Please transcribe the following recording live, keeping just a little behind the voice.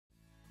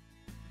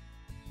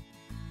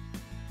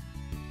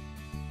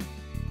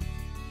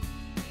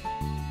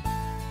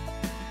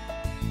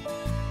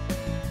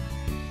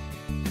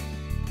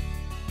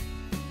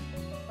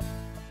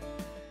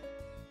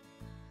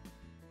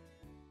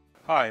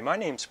Hi, my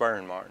name's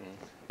Byron Martin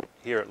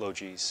here at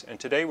Logis, and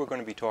today we're going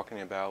to be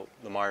talking about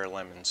the Meyer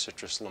Lemon,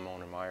 Citrus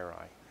Limona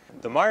Meyeri.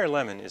 The Meyer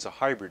Lemon is a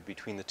hybrid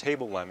between the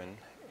table lemon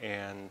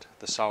and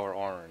the sour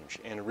orange,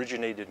 and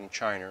originated in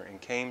China and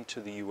came to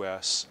the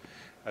U.S.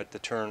 at the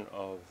turn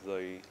of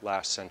the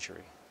last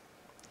century.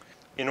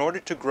 In order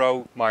to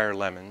grow Meyer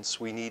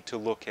lemons, we need to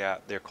look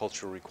at their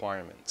cultural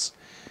requirements.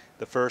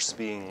 The first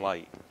being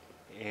light,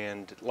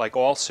 and like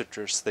all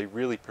citrus, they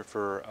really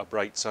prefer a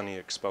bright sunny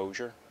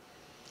exposure.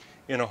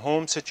 In a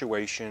home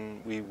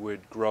situation, we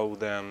would grow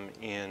them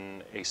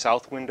in a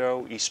south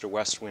window, east or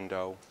west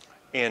window,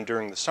 and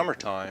during the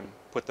summertime,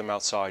 put them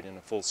outside in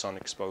a full sun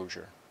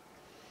exposure.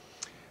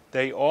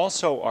 They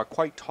also are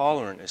quite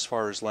tolerant as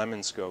far as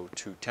lemons go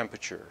to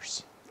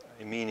temperatures,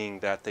 meaning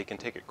that they can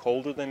take it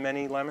colder than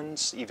many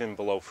lemons, even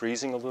below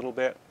freezing a little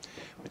bit.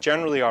 But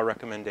generally our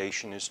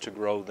recommendation is to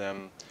grow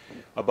them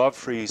above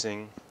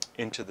freezing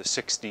into the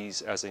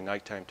 60s as a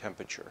nighttime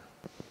temperature.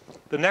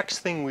 The next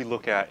thing we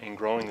look at in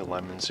growing the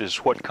lemons is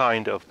what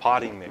kind of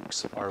potting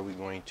mix are we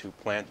going to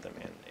plant them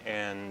in.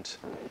 And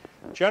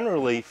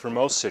generally, for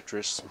most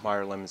citrus,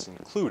 Meyer lemons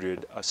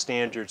included, a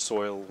standard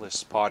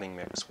soilless potting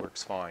mix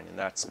works fine. And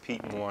that's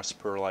peat moss,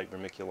 perlite,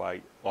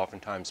 vermiculite,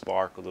 oftentimes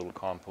bark, a little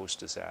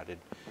compost is added.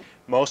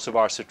 Most of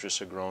our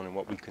citrus are grown in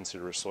what we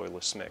consider a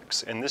soilless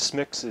mix. And this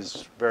mix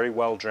is very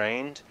well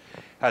drained,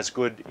 has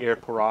good air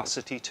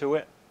porosity to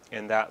it.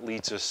 And that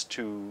leads us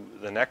to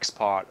the next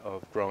part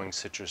of growing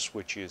citrus,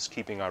 which is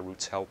keeping our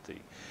roots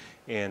healthy.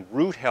 And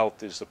root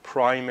health is the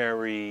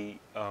primary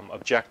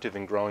objective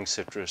in growing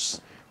citrus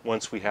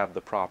once we have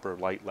the proper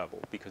light level,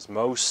 because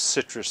most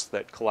citrus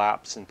that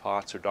collapse in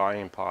pots or die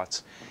in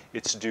pots,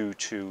 it's due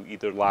to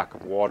either lack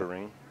of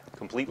watering,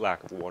 complete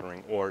lack of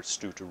watering, or it's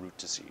due to root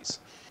disease.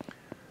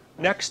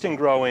 Next in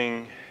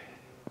growing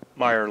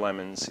Meyer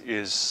lemons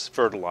is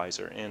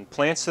fertilizer, and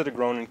plants that are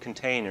grown in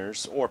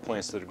containers, or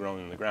plants that are grown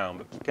in the ground,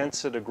 but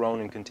plants that are grown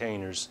in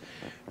containers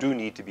do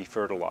need to be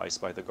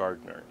fertilized by the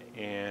gardener.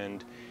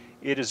 And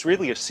it is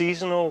really a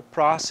seasonal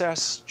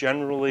process.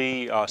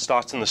 Generally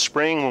starts in the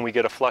spring when we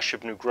get a flush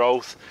of new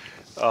growth.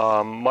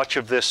 Much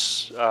of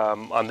this,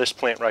 on this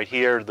plant right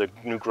here, the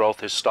new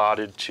growth has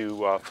started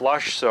to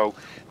flush, so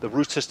the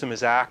root system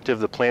is active,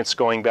 the plant's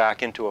going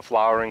back into a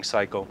flowering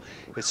cycle.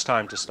 It's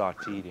time to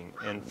start feeding.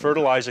 And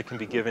fertilizer can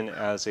be given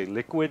as a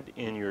liquid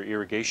in your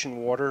irrigation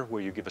water,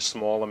 where you give a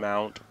small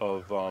amount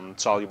of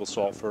soluble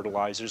salt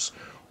fertilizers,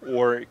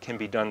 or it can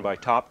be done by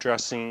top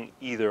dressing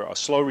either a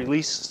slow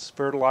release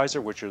fertilizer,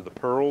 which are the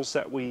pearls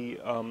that we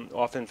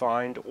often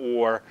find,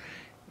 or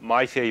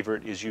my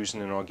favorite is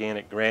using an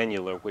organic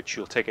granular, which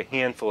you'll take a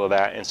handful of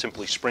that and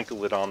simply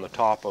sprinkle it on the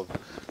top of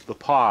the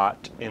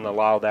pot and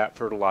allow that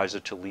fertilizer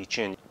to leach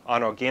in.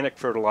 On organic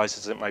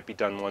fertilizers, it might be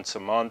done once a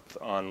month.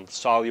 On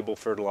soluble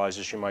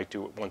fertilizers, you might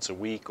do it once a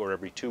week or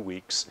every 2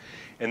 weeks.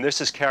 And this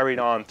is carried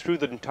on through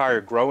the entire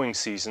growing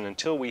season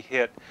until we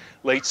hit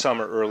late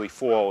summer, early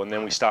fall, and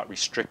then we start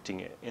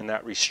restricting it. And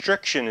that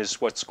restriction is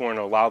what's going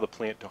to allow the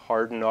plant to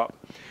harden up.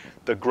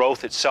 The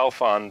growth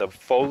itself on the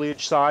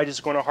foliage side is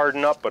going to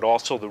harden up, but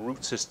also the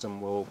root system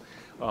will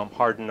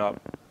harden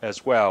up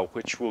as well,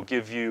 which will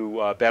give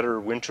you better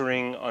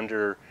wintering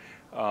under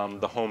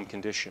the home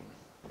condition.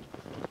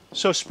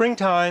 So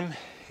springtime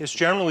is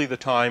generally the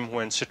time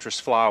when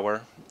citrus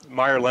flower.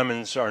 Meyer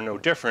lemons are no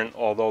different,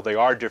 although they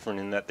are different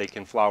in that they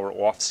can flower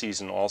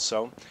off-season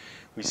also.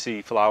 We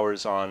see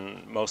flowers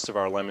on most of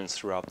our lemons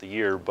throughout the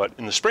year, but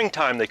in the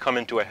springtime they come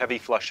into a heavy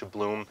flush of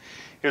bloom.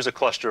 Here's a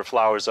cluster of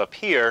flowers up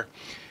here.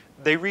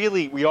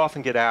 We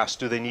often get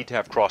asked, do they need to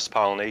have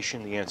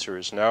cross-pollination? The answer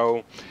is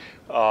no.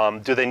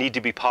 Do they need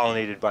to be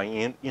pollinated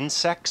by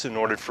insects in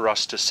order for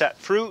us to set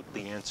fruit?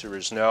 The answer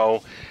is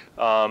no.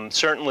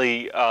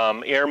 Certainly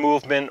air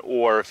movement,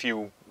 or if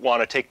you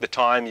want to take the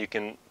time, you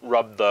can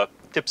rub the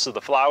tips of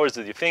the flowers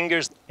with your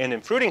fingers. And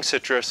in fruiting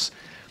citrus,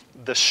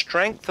 the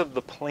strength of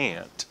the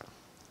plant,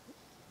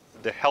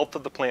 the health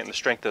of the plant and the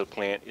strength of the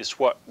plant is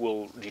what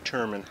will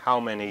determine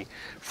how many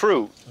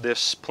fruit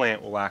this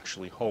plant will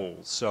actually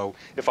hold. So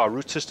if our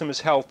root system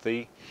is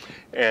healthy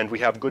and we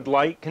have good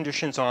light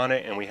conditions on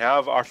it and we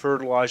have our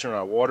fertilizer and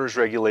our water is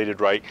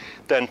regulated right,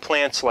 then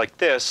plants like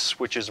this,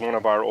 which is one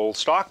of our old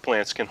stock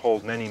plants, can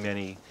hold many,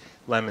 many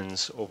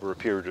lemons over a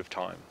period of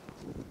time.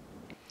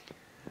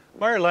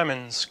 Meyer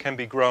lemons can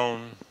be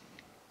grown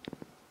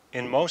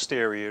in most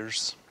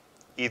areas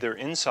either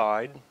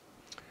inside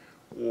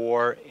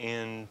or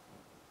in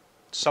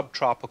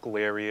subtropical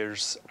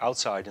areas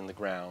outside in the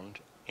ground.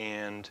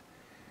 And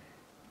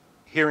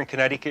here in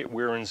Connecticut,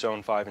 we're in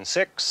zone 5 and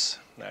 6.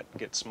 That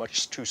gets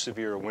much too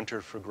severe a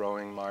winter for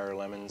growing Meyer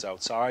lemons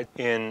outside.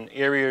 In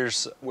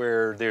areas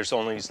where there's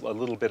only a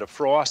little bit of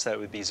frost, that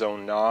would be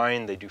zone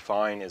 9, they do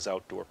fine as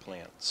outdoor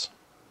plants.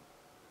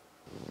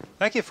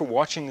 Thank you for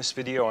watching this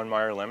video on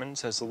Meyer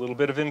lemons. It has a little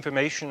bit of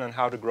information on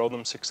how to grow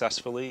them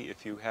successfully.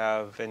 If you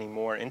have any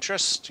more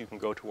interest, you can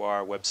go to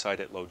our website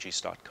at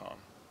logis.com.